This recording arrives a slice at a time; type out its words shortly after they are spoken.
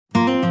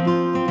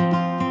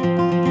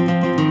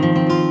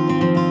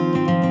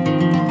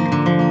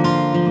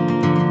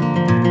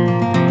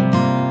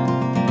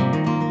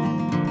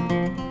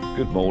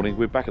morning,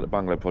 we're back at the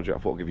bungalow project. I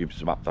thought I'd give you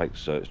some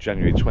updates. It's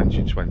January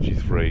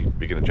 2023,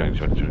 beginning of January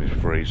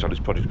 2023, so this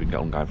project's been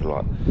ongoing for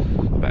like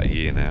about a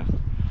year now.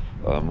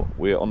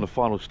 We're on the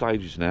final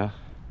stages now.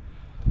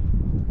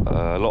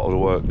 A lot of the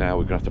work now,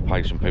 we're going to have to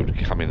pay some people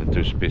to come in and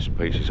do some bits and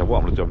pieces. So what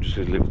I'm going to do, I'm just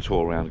going to do a little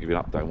tour around and give you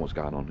an update on what's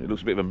going on. It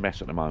looks a bit of a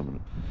mess at the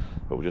moment,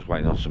 but we're just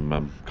waiting on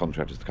some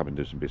contractors to come in and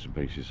do some bits and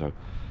pieces. So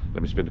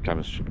let me spin the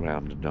camera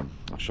around and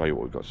I'll show you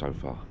what we've got so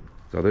far.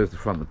 So there's the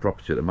front of the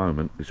property at the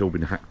moment. It's all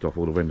been hacked off,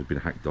 all the render's been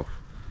hacked off.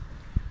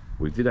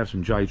 We did have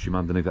some jade trim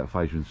underneath that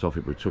fascia and soffit,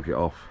 but we took it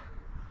off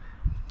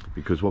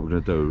because what we're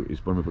going to do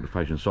is when we put the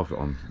fascia and soffit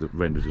on, the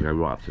render's going to go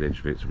right up to the edge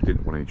of it, so we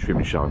didn't want any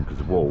trimming showing because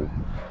the wall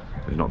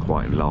is not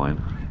quite in line.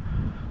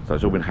 So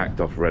it's all been hacked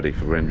off ready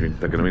for rendering.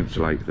 They're going to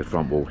insulate the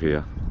front wall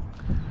here.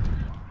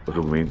 It's all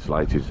going to be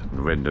insulated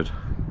and rendered.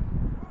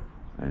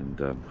 And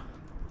we're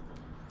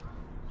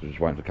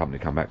just waiting for the company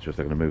to come back to us.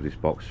 They're going to move this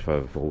box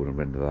further forward and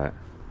render that.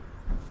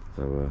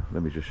 So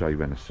let me just show you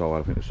around the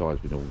side. I think the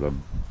side's been all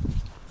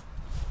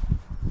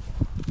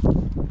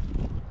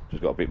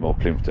just got a bit more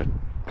plinth to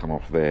come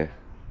off there.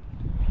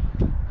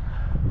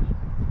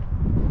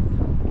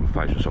 All the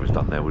fascia stuff is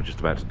done there. We're just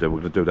about to do.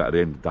 We're going to do that at the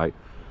end of the day.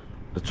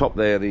 The top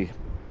there, the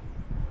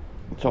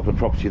top of the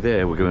property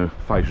there, we're going to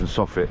fascia and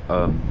soffit,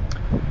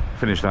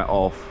 finish that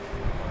off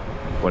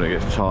when it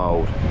gets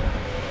tiled.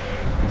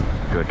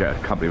 Going to get a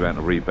company around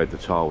to rebed the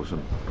tiles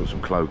and put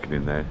some cloaking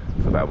in there,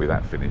 so that'll be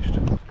that finished.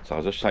 So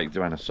I'll just take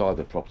you around the side of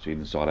the property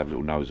inside, have a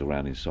little nose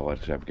around inside,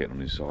 see how we're getting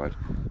on inside.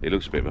 It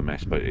looks a bit of a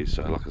mess, but it's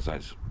like I say,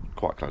 it's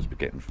quite close to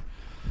getting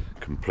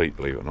complete,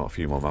 believe it or not. A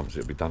few more months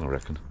it'll be done, I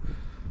reckon.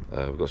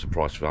 We've got some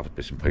prices for other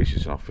bits and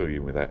pieces, and I'll fill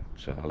you in with that,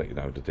 so I'll let you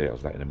know the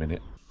details of that in a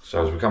minute.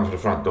 So as we come to the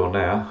front door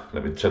now,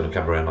 let me turn the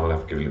camera around, I'll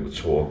have to give you a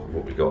little tour of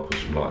what we've got, put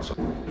some lights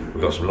on.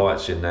 We've got some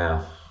lights in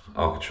now,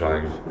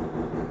 architrave,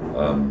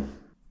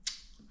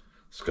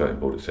 skirting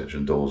board, etc.,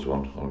 and doors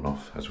on and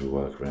off as we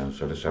work around.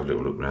 So let's have a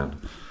little look around.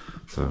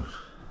 So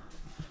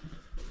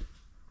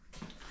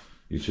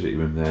utility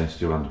room there,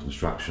 still under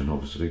construction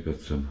obviously, but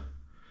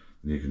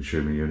new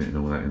consumer unit and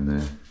all that in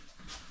there.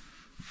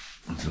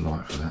 That's a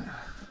light for that.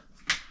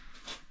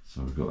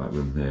 So we've got that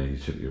room there,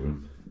 utility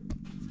room.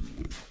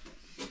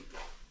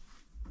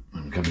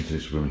 And coming to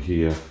this room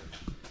here,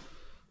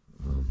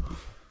 there'll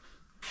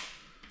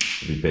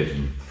be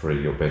bedroom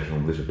 3 or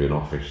bedroom. This will be an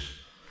office.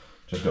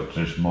 Just got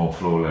some small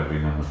floor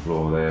leveling on the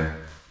floor there.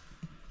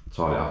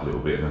 Tied it up a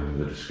little bit, and then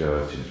with the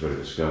skirting, it's ready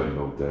for skirting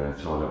board there.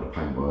 Tied up the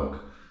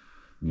paintwork.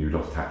 New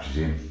loft hatches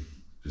in.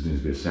 Just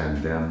needs a bit of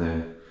sanding down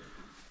there.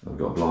 I've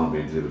got a blind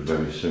being delivered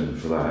very soon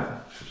for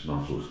that. It's just a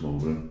nice little small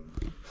room.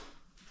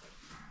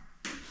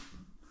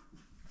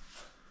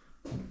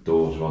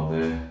 Doors are on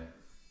there.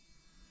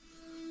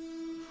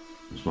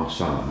 It's my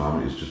son at the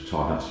moment. He's just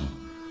tied up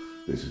some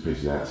bits and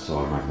pieces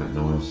outside, making that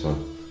noise. So.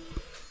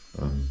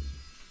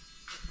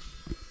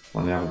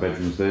 One of the other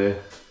bedrooms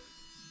there,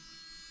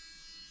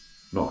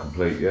 not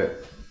complete yet,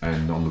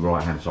 and on the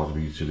right hand side of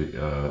the utility,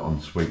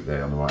 ensuite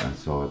there on the right hand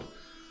side,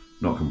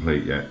 not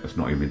complete yet. It's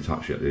not even been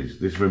touched yet.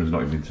 This room has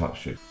not even been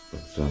touched yet. But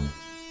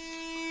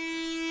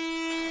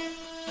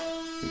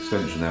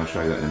extension there, I'll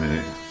show you that in a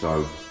minute.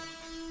 So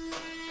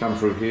come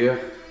through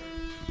here,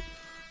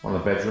 one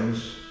of the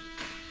bedrooms.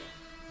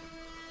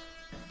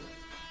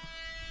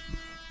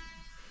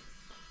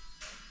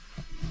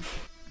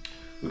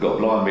 We've got a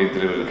blind being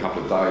delivered in a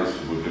couple of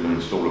days. We're going to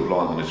install a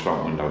blind on this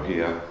front window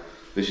here.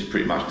 This is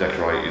pretty much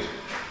decorated.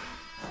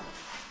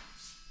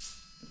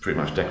 Pretty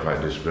much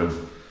decorated this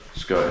room.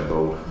 Skirting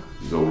board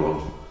is all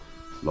on.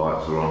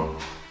 Lights are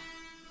on.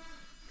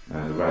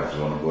 And the rads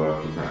are on and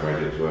working. That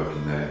radiator's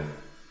working there.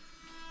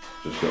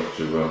 Just got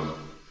to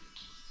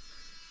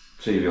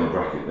TV on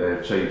bracket there.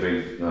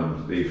 TV,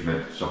 the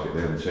Ethernet socket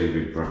there, and the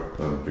TV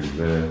thing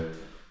there.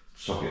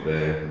 Socket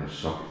there, and a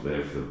socket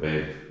there for the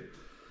bed.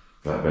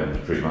 That bed's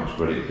pretty much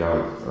ready to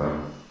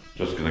go.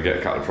 Just going to get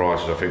a couple of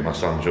prices. I think my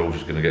son George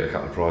is going to get a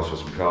couple of prices for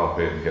some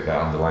carpet and get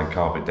that underlaying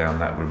carpet down.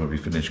 That room will be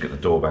finished. Get the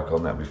door back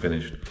on. That'll be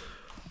finished.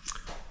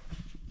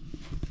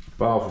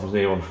 Bathroom's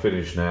near on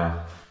finished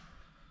now.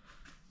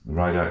 The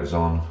radiator's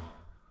on.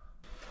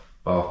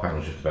 Bath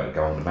panel's just about to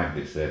go on. The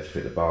magnets there to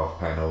fit the bath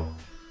panel.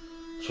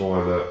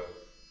 Toilet,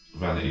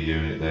 vanity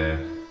unit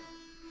there.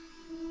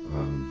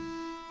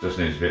 Just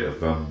needs a bit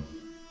of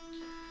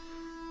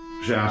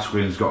shower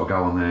screen's got to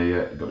go on there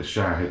yet. Got the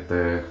shower head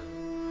there.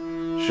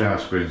 Shower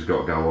screen's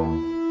got to go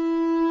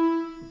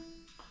on.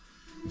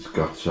 It's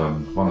got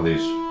one of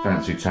these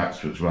fancy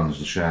taps which runs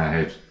the shower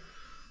head.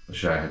 The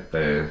shower head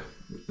there,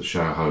 the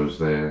shower hose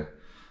there,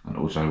 and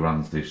also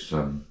runs this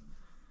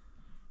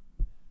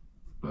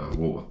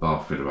water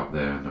bath filler up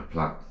there and the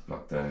plug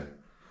there.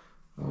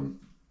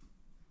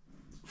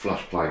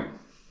 Flush plate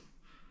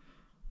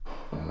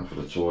for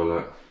the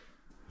toilet.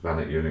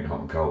 Vanity unit,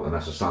 hot and cold, and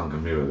that's a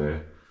sunken mirror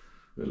there.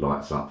 It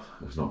lights up.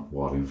 It's not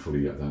wired in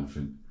fully yet, I don't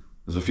think.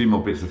 There's a few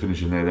more bits to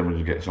finish in there, then we're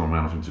going to get someone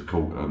around, I think, to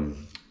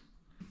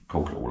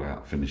caulk it all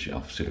out, finish it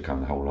off, silicone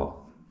the whole lot.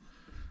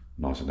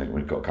 Nice and neat.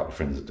 We've got a couple of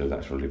friends that do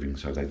that for a living,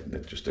 so they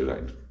just do that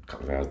in a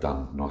couple of hours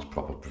done. Nice,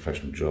 proper,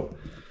 professional job.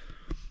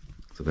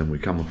 So then we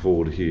come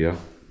forward here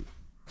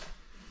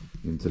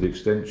into the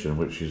extension,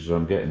 which is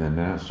getting there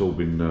now. It's all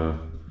been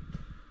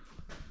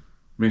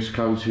mist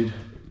coated,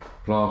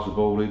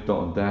 plasterboarded,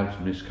 dot and dabs,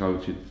 mist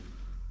coated.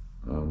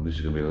 This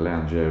is going to be the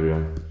lounge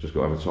area. Just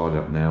got to have a tidy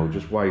up now. We're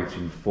just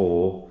waiting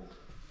for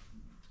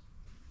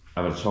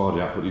have a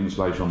tidy up, put the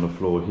insulation on the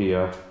floor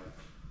here.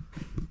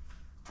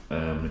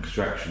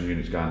 Extraction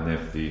units going there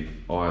for the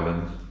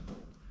island,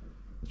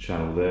 the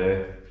channel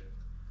there.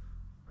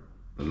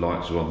 The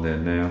lights are on there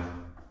now.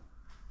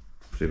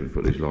 See if we can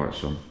put these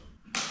lights on.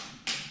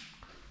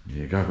 There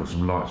you go, got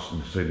some lights in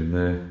the ceiling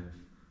there.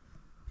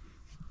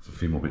 There's a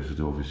few more bits to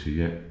do obviously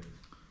yet.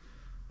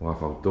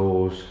 Bifold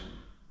doors,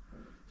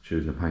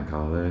 choosing the paint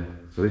colour there.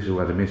 So this has all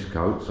had a mist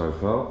coat so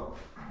far.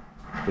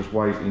 Just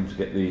waiting to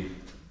get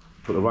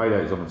put the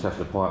radiators on the test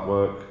of the pipe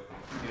work,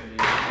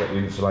 get the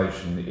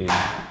insulation in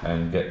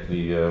and get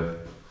the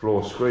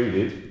floor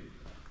screeded,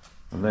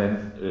 and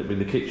then it'll be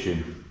the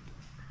kitchen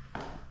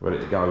ready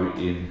to go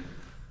in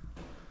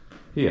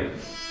here.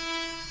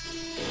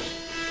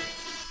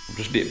 I'll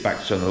just nip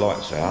back, turn the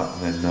lights out,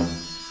 and then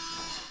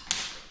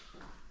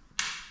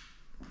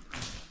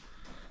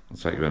I'll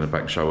take you around the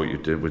back and show what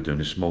we're doing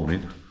this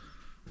morning.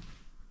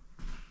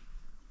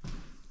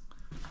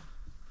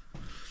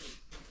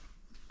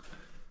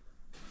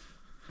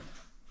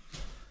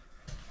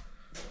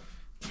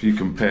 If you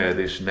compare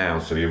this now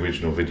to the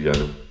original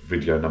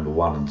video number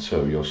 1 and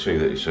 2, you'll see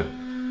that it's a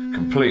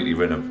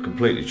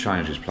completely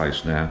changed this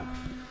place now.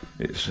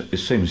 It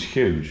seems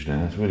huge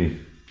now. It's really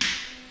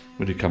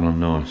coming on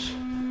nice.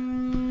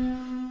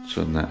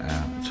 Turn that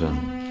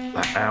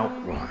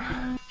out,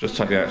 right. Just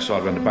take you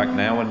outside around the back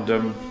now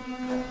and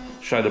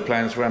show the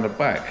plans around the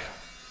back.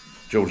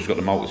 George has got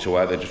the multi-tool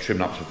out there, just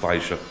trimming up some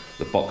fascia,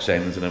 the box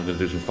ends, and then we're going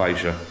to do some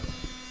fascia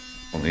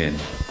on the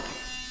end.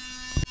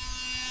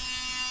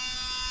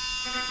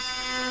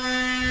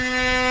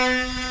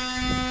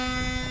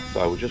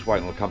 So we're just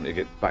waiting on the company to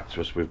get back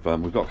to us with,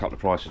 we've got a couple of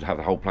prices to have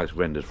the whole place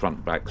rendered,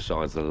 front, back,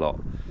 sides, the lot.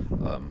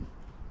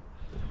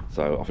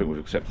 So I think we've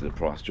accepted the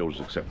price, George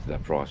has accepted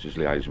that price, he's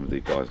liaising with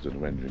the guys doing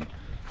the rendering.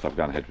 So I've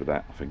gone ahead with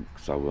that, I think.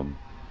 So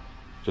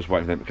just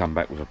waiting for them to come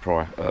back with a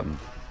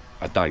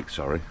date,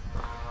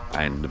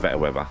 and the better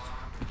weather.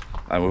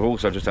 And we've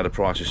also just had a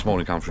price this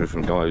morning come through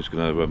from a guy who's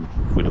going to,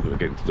 we're looking at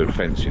getting to do the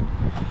fencing.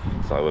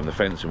 So the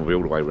fencing will be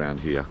all the way around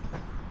here.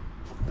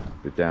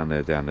 Be down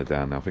there, down there,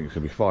 down there. I think it's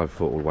going to be 5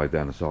 foot all the way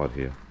down the side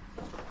here.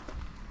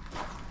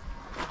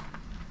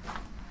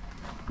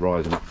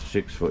 Rising up to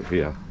 6 foot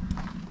here.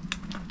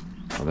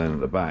 And then at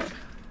the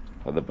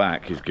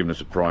back he's given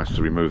us a price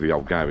to remove the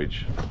old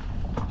garage.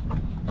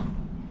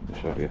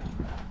 I'll show you.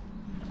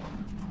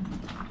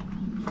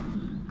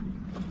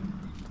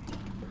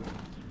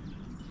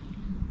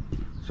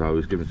 So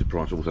he's given us a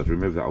price also to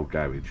remove that old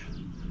garage,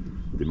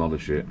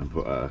 demolish it and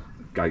put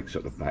gates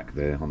at the back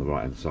there on the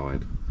right hand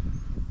side.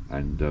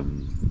 And a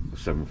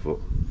 7 foot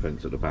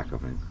fence at the back, I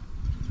think.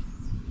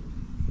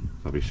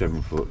 That'll be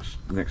 7 foot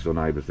next door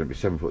neighbours, then it'll be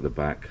 7 foot at the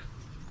back,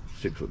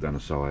 6 foot down the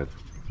side.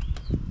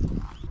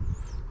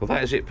 Well,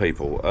 that is it,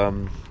 people.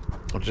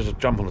 I'll just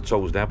jump on the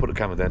tools now, put the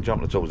camera down,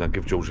 jump on the tools down,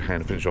 give George a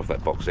hand, finish off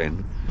that box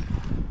end,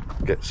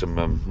 get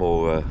some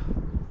more,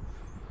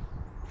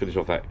 finish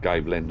off that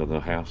gable end on the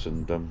house,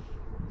 and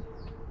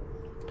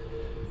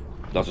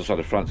as I say,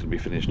 the front's going to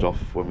be finished off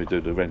when we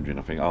do the rendering,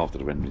 I think, after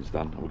the rendering's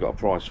done. We've got a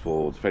price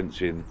for the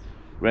fencing,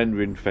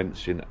 rendering,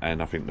 fencing,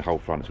 and I think the whole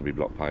front's going to be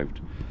block paved.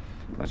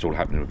 That's all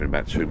happening within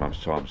about 2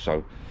 months' time.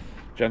 So,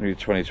 January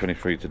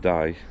 2023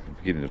 today,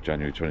 beginning of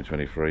January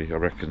 2023, I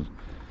reckon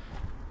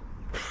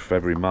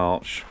February,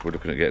 March, we're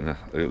looking at getting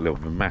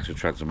a massive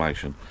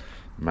transformation.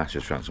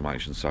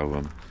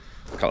 So,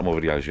 a couple more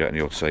videos yet, and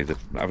you'll see that.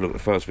 Have a look at the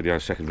first video,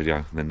 second video,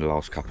 and then the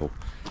last couple.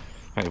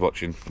 Thanks for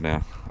watching for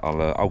now.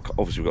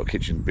 Obviously we've got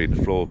kitchen being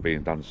the floor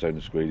being done soon,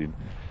 the screening.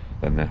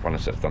 Then when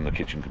it's done, the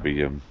kitchen could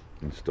be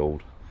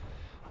installed.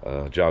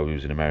 Joe,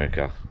 who's in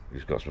America,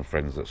 he's got some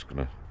friends that's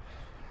going to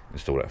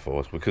install that for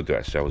us. We could do it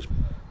ourselves,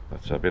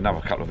 but there'll be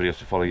another couple of videos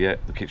to follow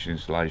yet. The kitchen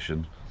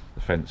installation, the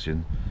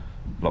fencing,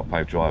 block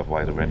paved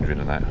driveway, the rendering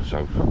and that.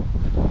 So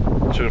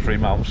 2 or 3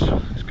 months,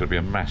 it's going to be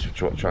a massive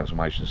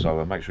transformation.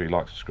 So make sure you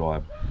like,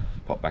 subscribe,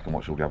 pop back and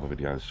watch all the other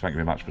videos. Thank you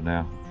very much for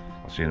now.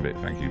 I'll see you in a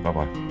bit. Thank you. Bye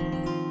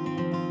bye.